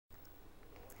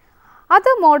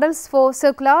Other models for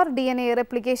circular DNA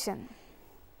replication.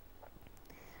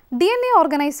 DNA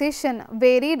organization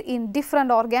varied in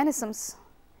different organisms.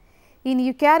 In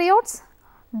eukaryotes,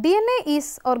 DNA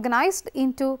is organized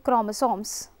into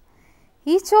chromosomes,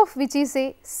 each of which is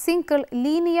a single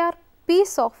linear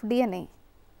piece of DNA.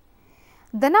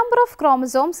 The number of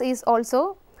chromosomes is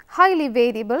also highly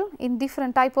variable in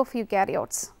different type of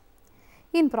eukaryotes.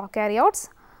 In prokaryotes,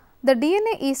 the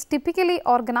DNA is typically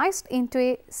organized into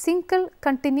a single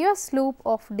continuous loop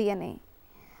of DNA.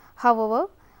 However,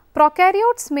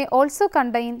 prokaryotes may also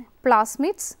contain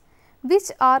plasmids, which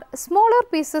are smaller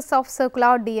pieces of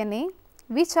circular DNA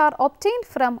which are obtained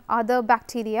from other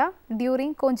bacteria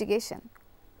during conjugation.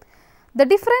 The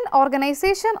different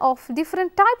organization of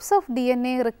different types of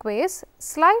DNA requires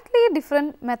slightly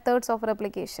different methods of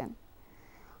replication.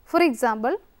 For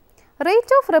example,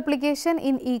 rate of replication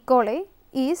in E. coli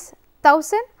is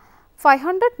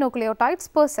 1500 nucleotides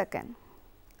per second.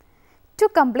 To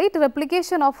complete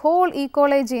replication of whole E.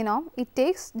 coli genome, it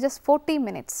takes just 40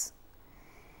 minutes.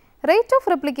 Rate of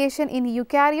replication in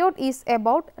eukaryote is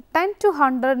about 10 to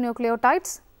 100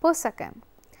 nucleotides per second.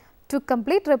 To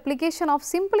complete replication of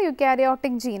simple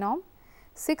eukaryotic genome,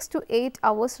 6 to 8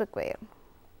 hours required.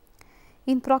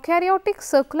 In prokaryotic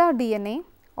circular DNA,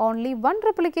 only one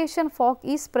replication fork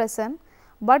is present,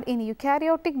 but in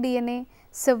eukaryotic DNA,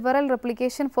 several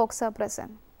replication forks are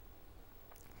present.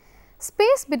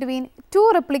 Space between two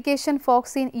replication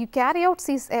forks in eukaryotes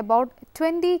is about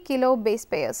 20 kilobase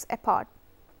pairs apart.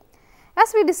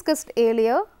 As we discussed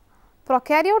earlier,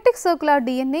 prokaryotic circular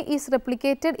DNA is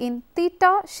replicated in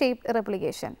theta shaped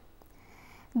replication.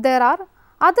 There are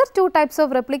other two types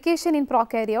of replication in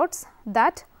prokaryotes,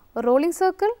 that rolling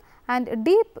circle and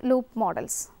deep loop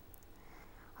models.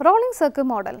 Rolling circle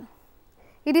model,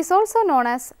 it is also known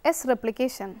as S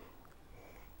replication.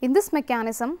 In this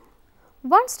mechanism,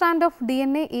 one strand of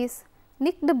DNA is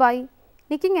nicked by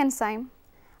nicking enzyme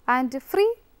and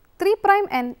free 3'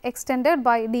 end extended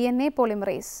by DNA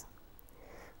polymerase.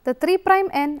 The 3'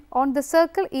 end on the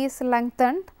circle is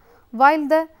lengthened while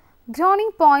the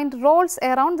grounding point rolls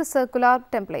around the circular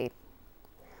template.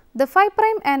 The 5'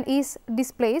 end is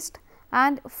displaced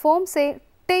and forms a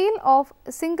tail of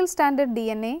single stranded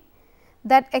DNA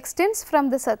that extends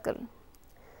from the circle.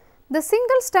 The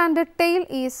single stranded tail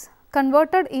is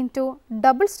converted into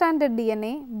double stranded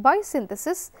DNA by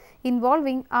synthesis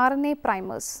involving RNA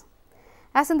primers,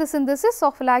 as in the synthesis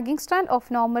of lagging strand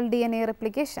of normal DNA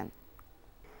replication.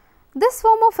 This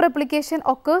form of replication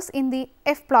occurs in the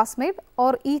F plasmid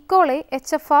or E. coli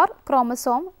HFR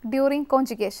chromosome during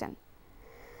conjugation.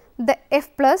 The F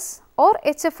plus or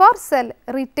HFR cell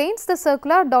retains the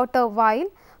circular daughter while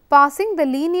passing the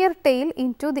linear tail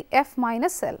into the F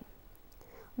minus cell,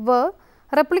 where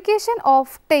replication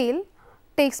of tail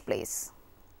takes place.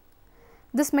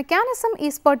 This mechanism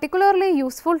is particularly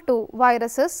useful to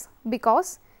viruses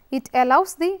because it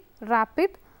allows the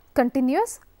rapid,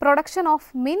 continuous production of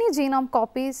many genome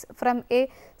copies from a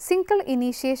single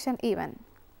initiation event.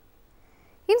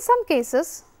 In some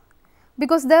cases,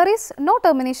 because there is no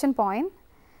termination point,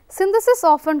 synthesis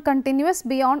often continues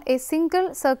beyond a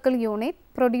single circle unit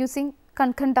producing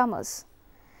concordamers.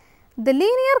 The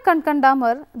linear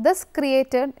concordamer thus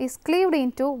created is cleaved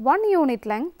into one unit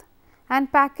length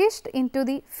and packaged into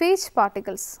the phage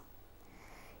particles.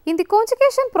 In the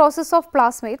conjugation process of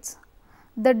plasmids,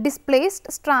 the displaced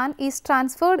strand is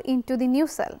transferred into the new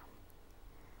cell.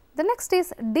 The next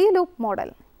is D-loop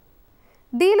model.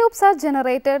 D-loops are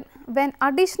generated when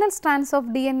additional strands of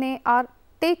DNA are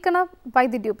taken up by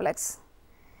the duplex.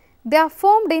 They are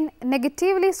formed in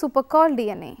negatively supercoiled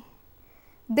DNA.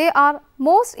 They are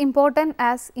most important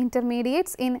as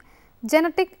intermediates in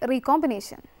genetic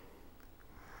recombination.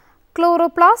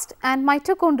 Chloroplast and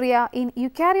mitochondria in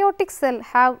eukaryotic cell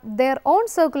have their own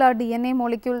circular DNA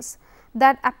molecules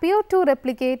that appear to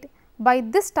replicate by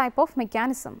this type of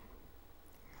mechanism.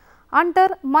 Under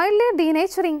mildly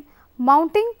denaturing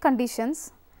mounting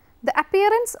conditions, the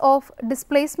appearance of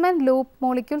displacement loop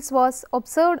molecules was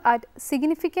observed at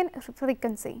significant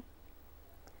frequency.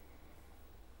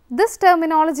 This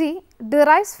terminology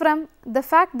derives from the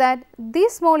fact that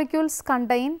these molecules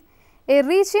contain a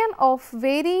region of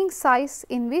varying size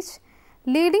in which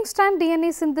leading strand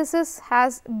DNA synthesis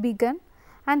has begun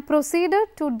and proceeded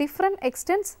to different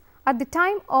extents at the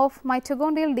time of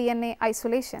mitochondrial DNA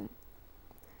isolation.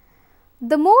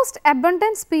 The most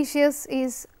abundant species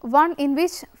is one in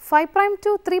which 5'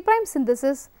 to 3'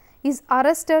 synthesis is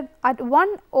arrested at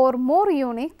one or more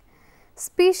unique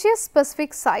species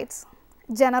specific sites,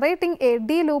 generating a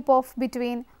D loop of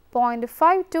between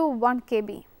 0.5 to 1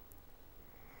 kb.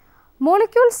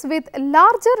 Molecules with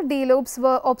larger D loops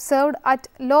were observed at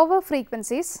lower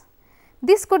frequencies.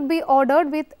 This could be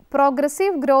ordered with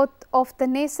progressive growth of the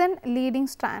nascent leading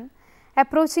strand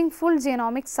approaching full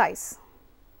genomic size.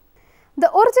 The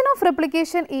origin of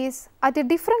replication is at a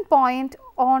different point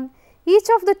on each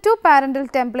of the two parental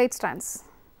template strands.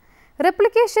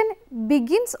 Replication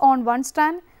begins on one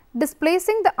strand,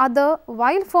 displacing the other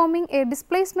while forming a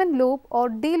displacement loop or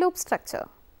D-loop structure.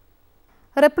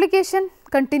 Replication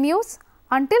continues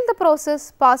until the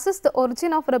process passes the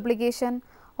origin of replication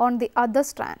on the other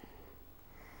strand,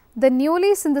 the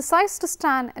newly synthesized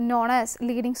strand known as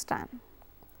leading strand.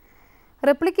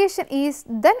 Replication is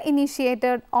then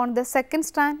initiated on the second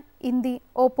strand in the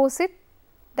opposite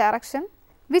direction,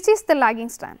 which is the lagging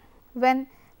strand. When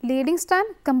leading strand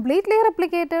completely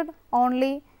replicated,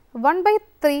 only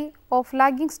 1/3 of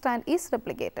lagging strand is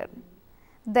replicated.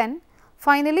 Then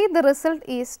finally, the result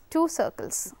is two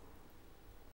circles.